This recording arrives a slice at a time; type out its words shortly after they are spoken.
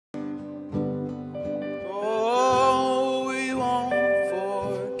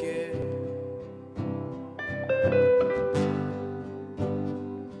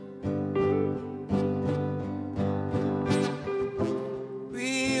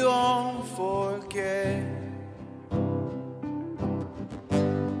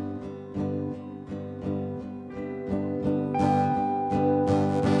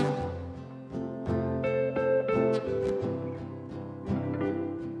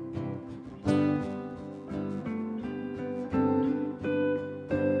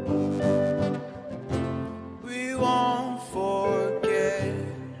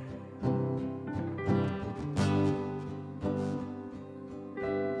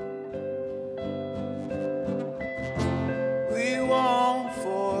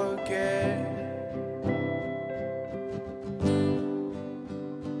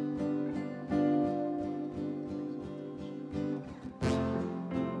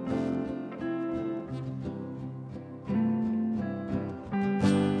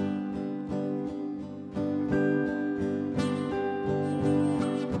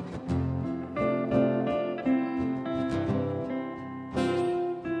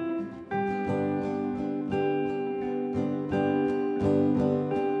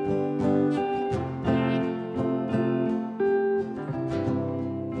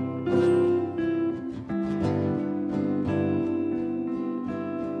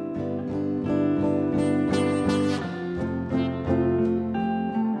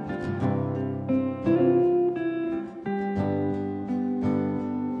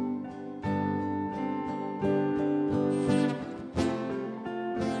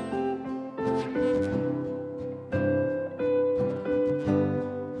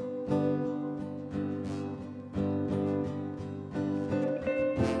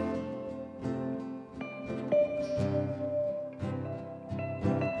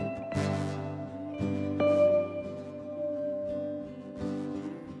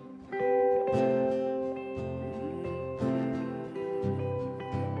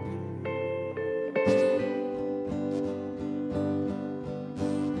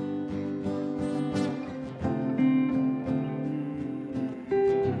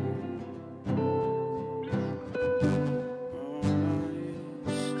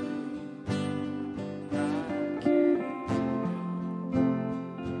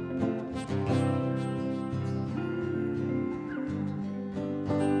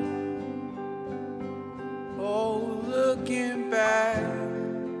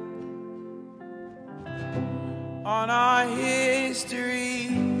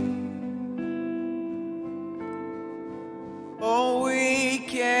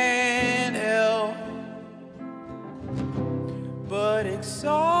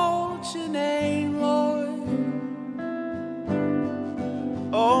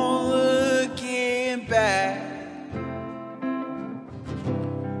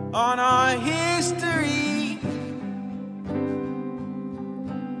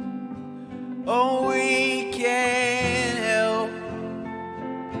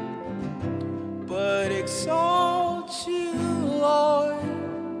exalt you, Lord,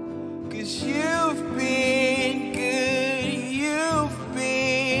 'cause you've been good, you've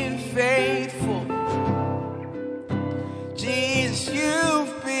been faithful. Jesus,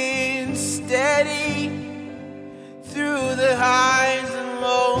 you've been steady through the highs and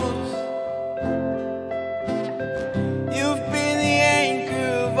lows. You've been the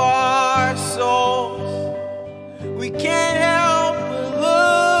anchor of our souls. We can't help but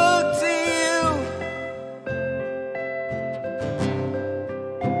look to you.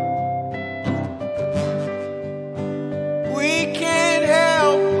 We can't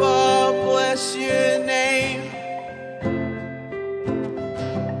help but bless your name.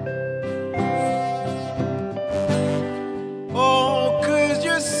 Oh, 'cause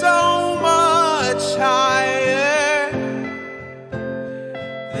you're so much higher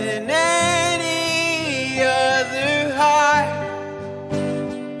than any other high.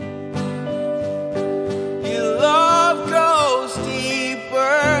 Your love goes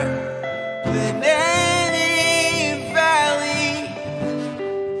deeper than any valley.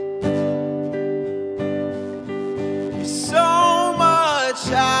 You're so much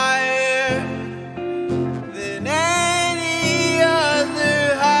higher than any other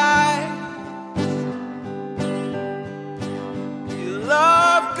high. Your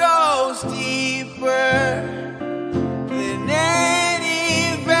love goes deeper than any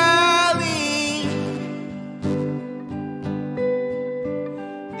valley.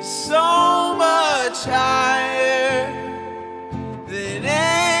 You're so much higher than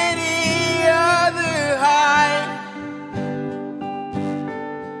any other high.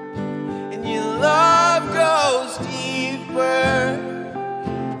 And your love goes deeper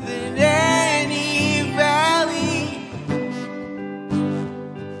than any valley.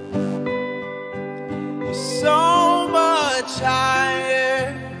 You're so much higher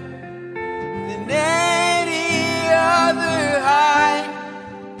than any other high.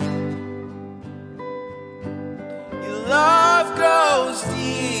 Your love goes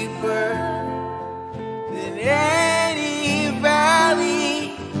deeper than any valley.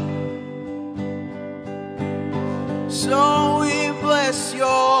 So we bless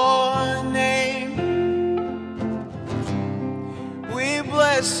your name. We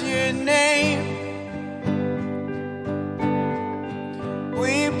bless your name.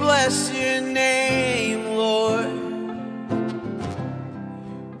 We bless your name, Lord.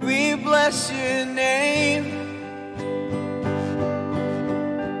 We bless your name.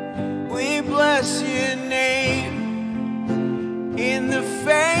 We bless your name in the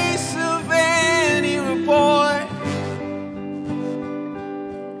face of any report.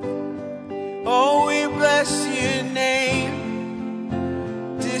 Oh, we bless your name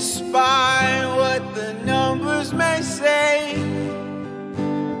despite what the numbers may say.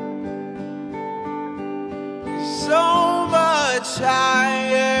 So much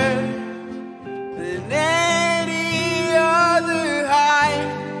higher than any other high.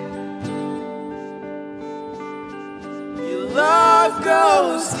 Your love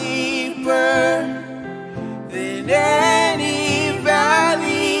goes deeper than any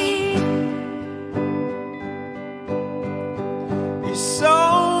valley. You're so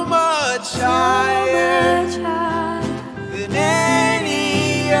much higher than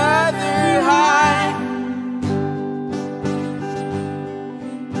any other high.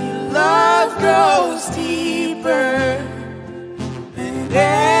 Your love goes deeper than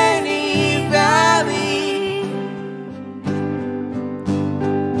any valley.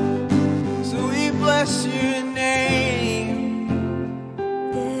 So we bless your name.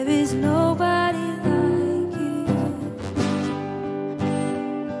 There is nobody like you.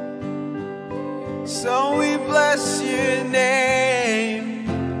 So we bless your name.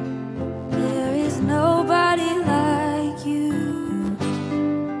 There is nobody like you.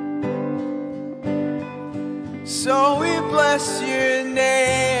 So we bless your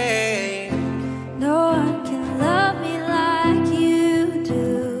name. No one can love me like you do.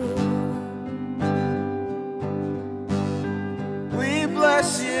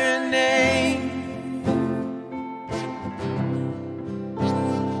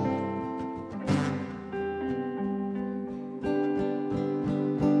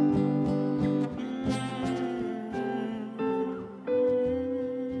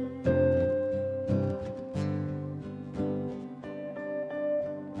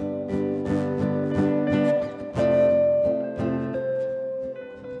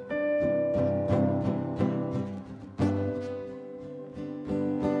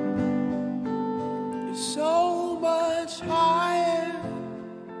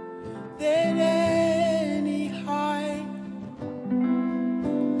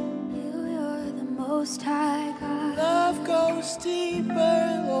 Most High God. Love goes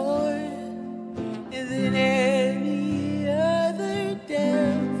deeper, Lord, than any other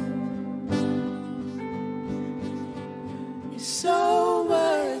depth. You're so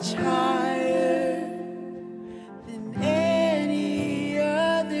much higher than any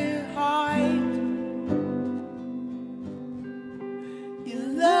other height. Your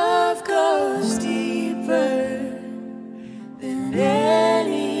love goes deeper than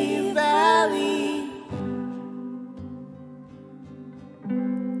any valley.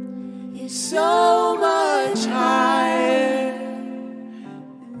 You're so much higher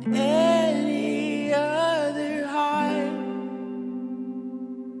than any other height.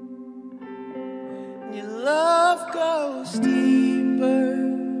 Your love goes deeper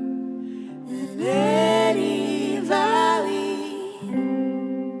than any valley.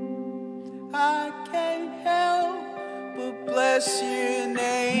 I can't help but bless your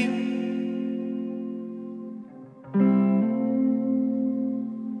name.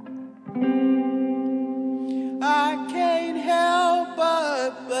 I can't help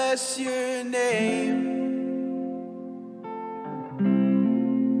but bless your name.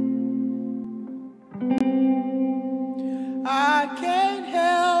 I can't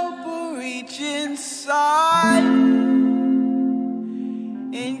help but reach inside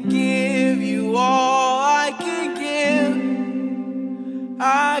and give you all I can give.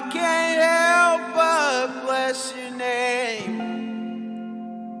 I can't help but bless your name.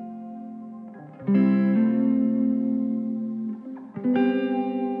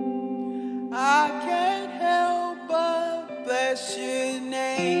 I can't help but bless your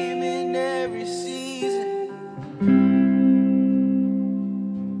name in every season.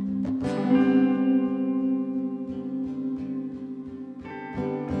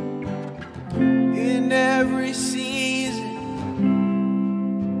 In every season.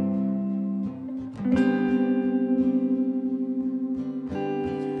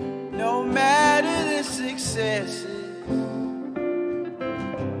 No matter the successes,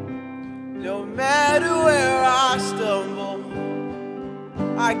 no matter where I stumble,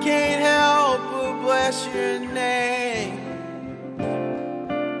 I can't help but bless your name.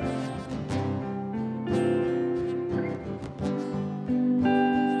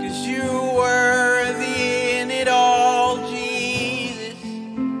 'Cause you're worthy in it all, Jesus.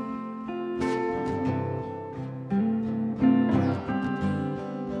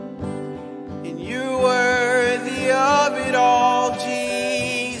 And you're worthy of it all,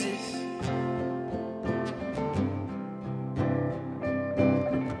 Jesus.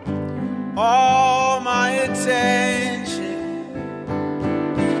 All my attention,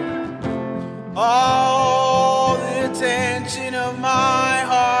 all the attention of my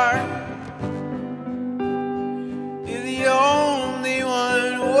heart. You're the only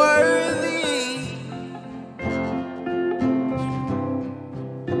one worthy.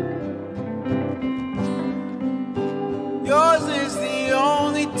 Yours is the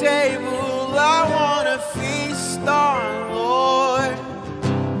only table I want to feast on, Lord.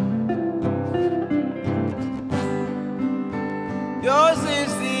 Yours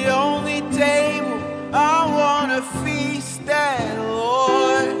is the only table I want to feast at,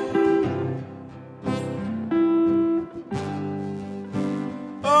 Lord.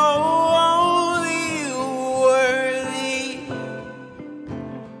 Oh, only you worthy.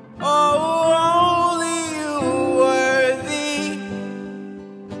 Oh, only you worthy.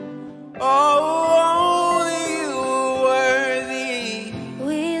 Oh, only you worthy.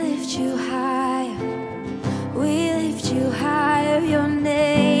 We lift you higher. We lift you higher. Your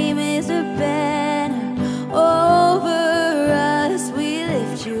name is a banner over us. We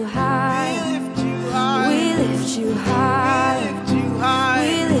lift you higher. We lift you high. We lift you higher. We lift you high.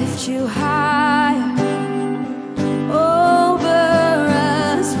 We lift you higher over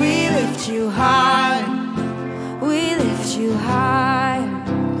us. We lift you high. We lift you high.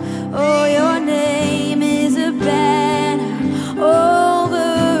 Oh, your name is a banner over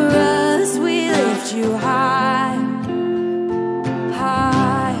us. We lift you high,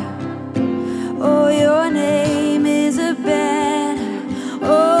 high. Oh, your name is a banner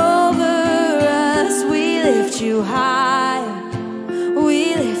over us. We lift you high.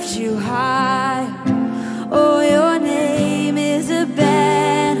 We lift you high.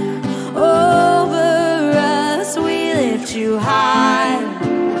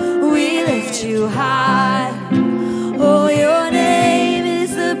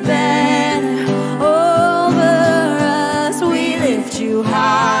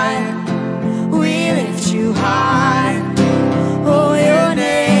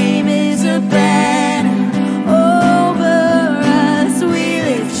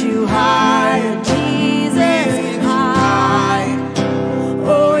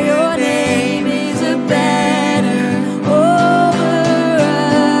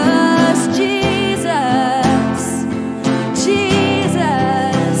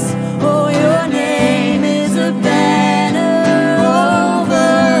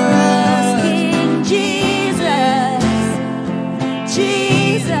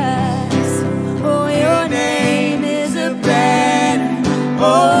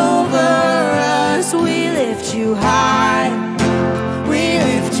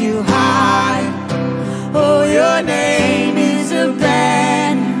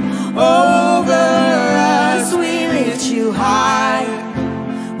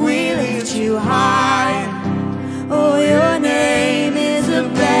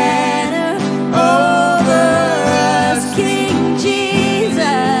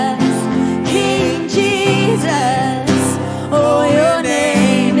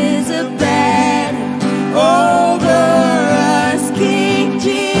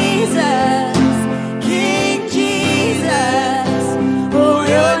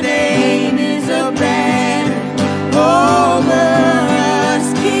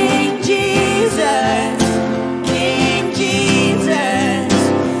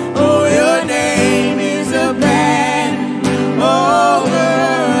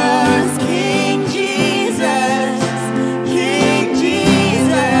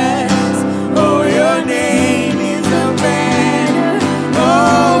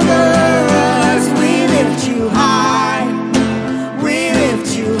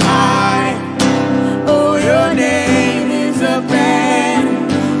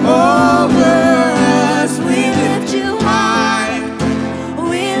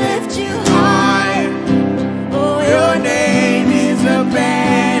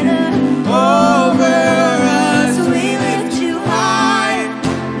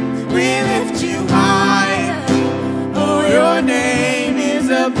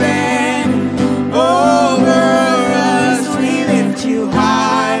 a banner over us. We lift you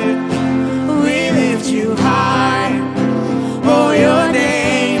high. We lift you high. Oh, your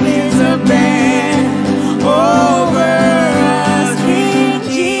name is a banner over us. King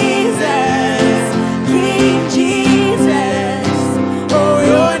Jesus, King Jesus. Oh,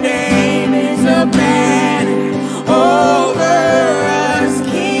 your name is a banner over us.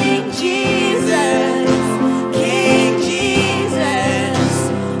 King Jesus, King Jesus.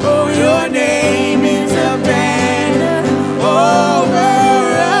 Oh, your name is a banner over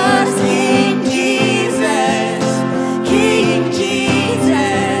us. King Jesus, King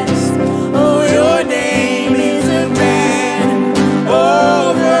Jesus. Oh, your name is a banner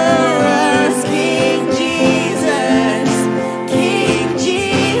over us. King Jesus, King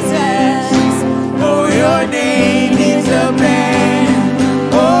Jesus. Oh, your name is a banner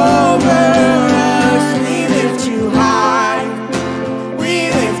over us. We lift you high. We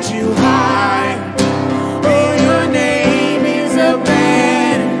lift you high. Oh, your name is a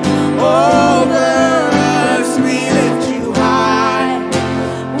banner over us. We lift you high.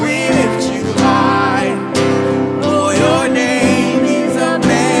 We lift you high. Oh, your name is a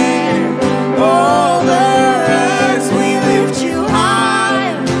banner over us. We lift you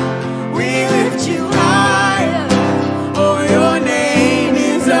high. We lift you high. Oh, your name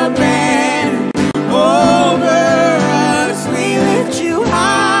is a banner over us. We lift you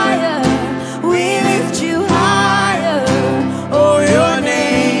higher. We lift you higher. Oh, your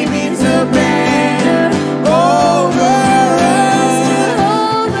name is a banner over us.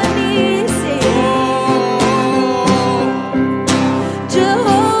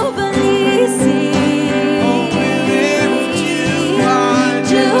 Jehovah Nissi,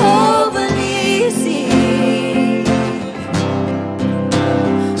 Jehovah Nissi.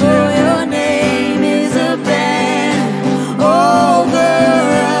 Oh, your name is a banner over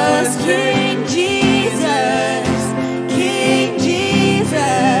us. King Jesus, King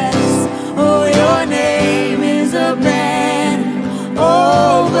Jesus. Oh, your name is a banner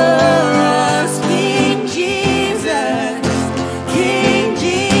over us. King Jesus, King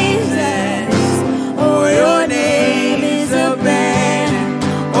Jesus. Oh, your name is a banner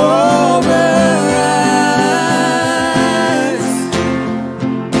over us.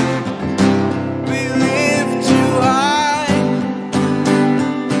 We lift you high.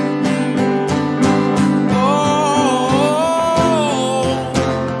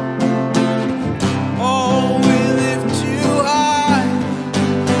 Oh, we lift you high.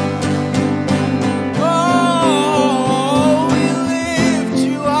 Oh, we lift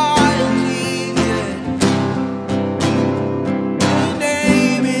you high, Jesus. Your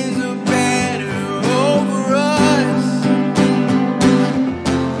name is a banner over us.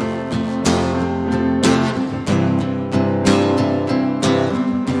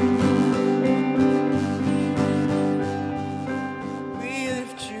 We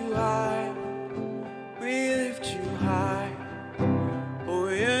lift you high. We lift you high. Oh,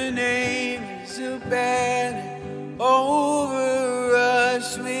 your name is a banner over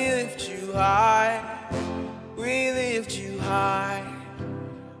us. We lift you high. We lift you high.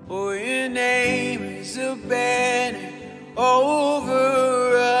 Oh, your name is a banner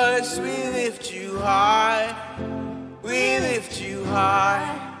over us. We lift you high. We lift you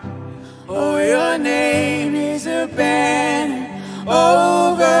high. Oh, your name is a banner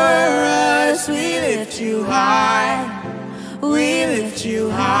over us. We lift you high. We lift you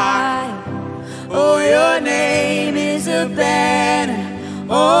high. Oh, your name is a banner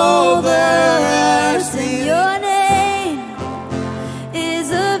over us. And your name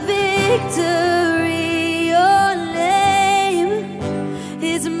is a victory. Your name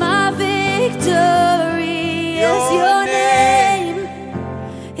is my victory. Yes, your name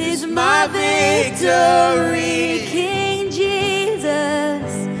is my victory. King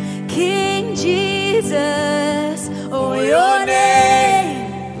Jesus, King Jesus. Oh, your name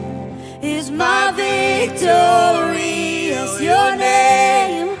is my victory. Yes, your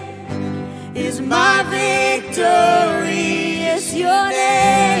name is my victory. Yes, your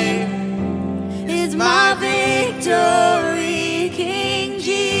name is my victory. King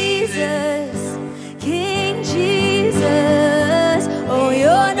Jesus, King Jesus. Oh,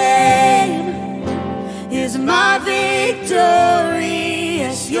 your name is my victory.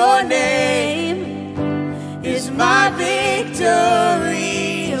 Yes, your name is my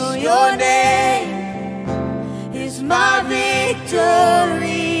victory. Oh, your name is my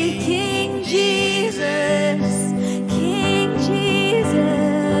victory. King Jesus, King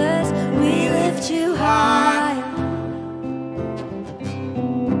Jesus. We lift you high.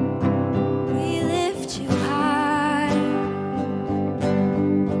 We lift you high.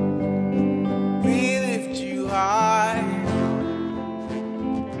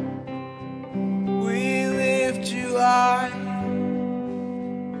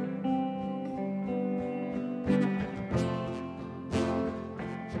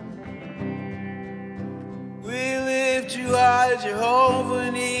 Jehovah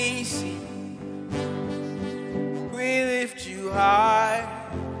Nissi. We lift you high,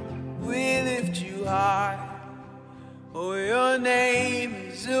 we lift you high. Oh, your name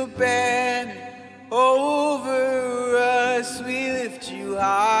is a banner over us. We lift you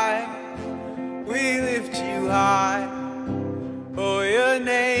high, we lift you high. Oh, your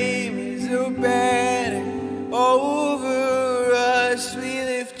name is a banner over us. We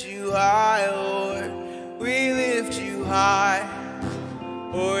lift you high, Lord, we lift you high.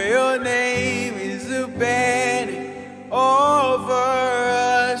 Oh, your name is a banner over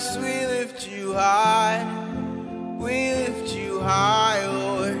us. We lift you high, we lift you high,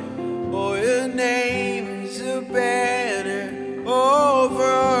 Lord. Oh, your name is a banner over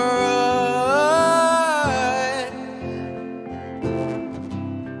us.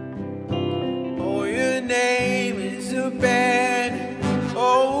 Oh, your name is a banner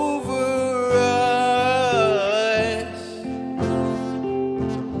over us.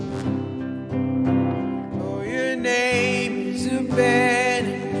 Oh, your name is a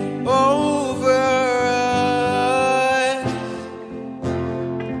banner over us.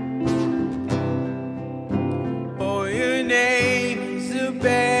 Oh, your name is a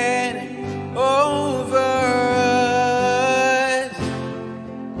banner over us.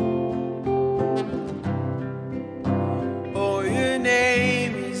 Oh, your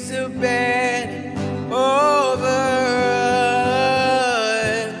name is a banner over us.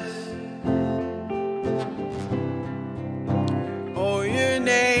 Oh, your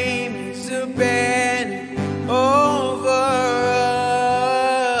name is a banner over us.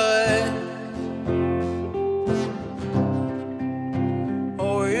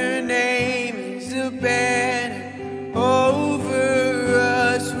 Oh, your name is a banner over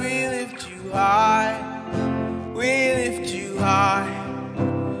us. We lift you high, we lift you high.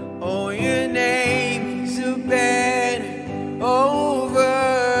 Oh, your name is a banner over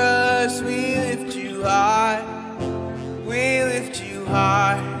us. We lift you high, we lift you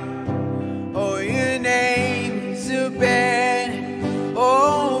high. Oh, your name is a banner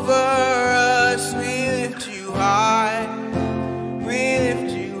over us. We lift you high, we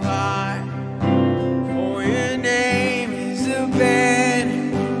lift you high. Oh, your name is a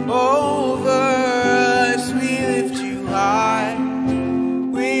banner over us. We lift you high,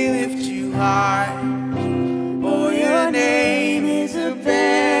 we lift you high. Oh, your name is a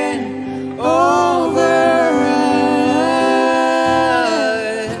banner over us.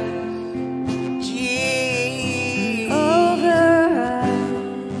 Jesus. Over us.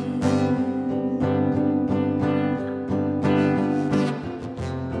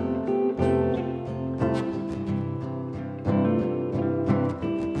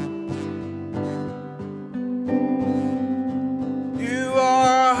 You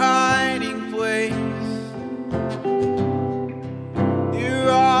are a hiding place. You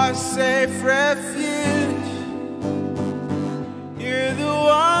are a safe refuge. You're the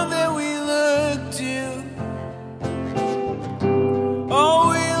one that we look to. Oh,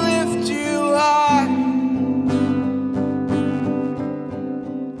 we lift you high.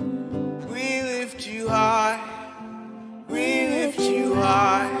 We lift you high. We lift you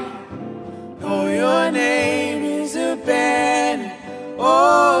high. Oh, your name is a banner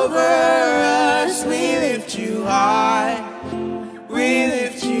over us. We lift you high, we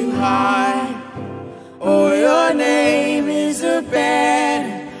lift you high. Oh, your name is a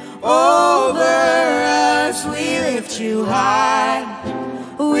banner over us. We lift you high,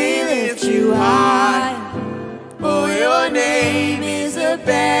 we lift you high. Oh, your name is a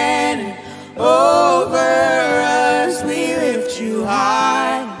banner over us. We lift you high,